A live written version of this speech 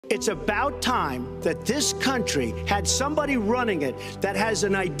It's about time that this country had somebody running it that has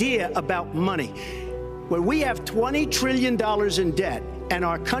an idea about money. When we have $20 trillion in debt and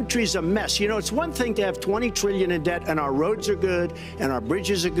our country's a mess. You know, it's one thing to have $20 trillion in debt and our roads are good and our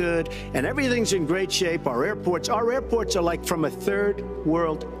bridges are good and everything's in great shape. Our airports are like from a third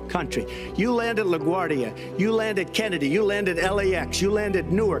world country. You land at LaGuardia, you land at Kennedy, you land at LAX, you land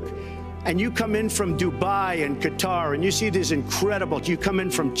at Newark. And you come in from Dubai and Qatar, and you see these incredible, you come in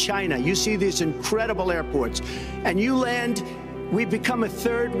from China, you see these incredible airports, and you land, we've become a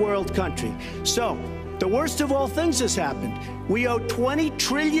third world country. So, the worst of all things has happened. We owe $20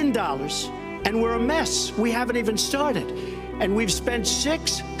 trillion, and we're a mess. We haven't even started. And we've spent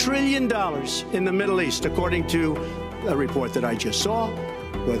 $6 trillion in the Middle East, according to a report that I just saw.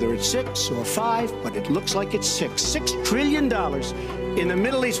 Whether it's 6 or 5, but it looks like it's 6. $6 trillion in the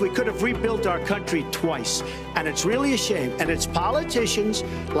Middle East. We could have rebuilt our country twice. And it's really a shame. And it's politicians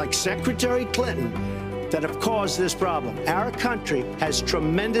like Secretary Clinton that have caused this problem. Our country has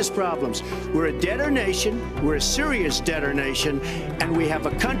tremendous problems. We're a debtor nation. We're a serious debtor nation. And we have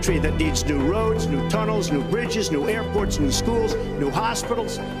a country that needs new roads, new tunnels, new bridges, new airports, new schools, new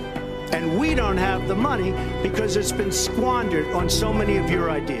hospitals. And we don't have the money because it's been squandered on so many of your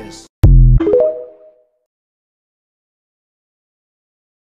ideas.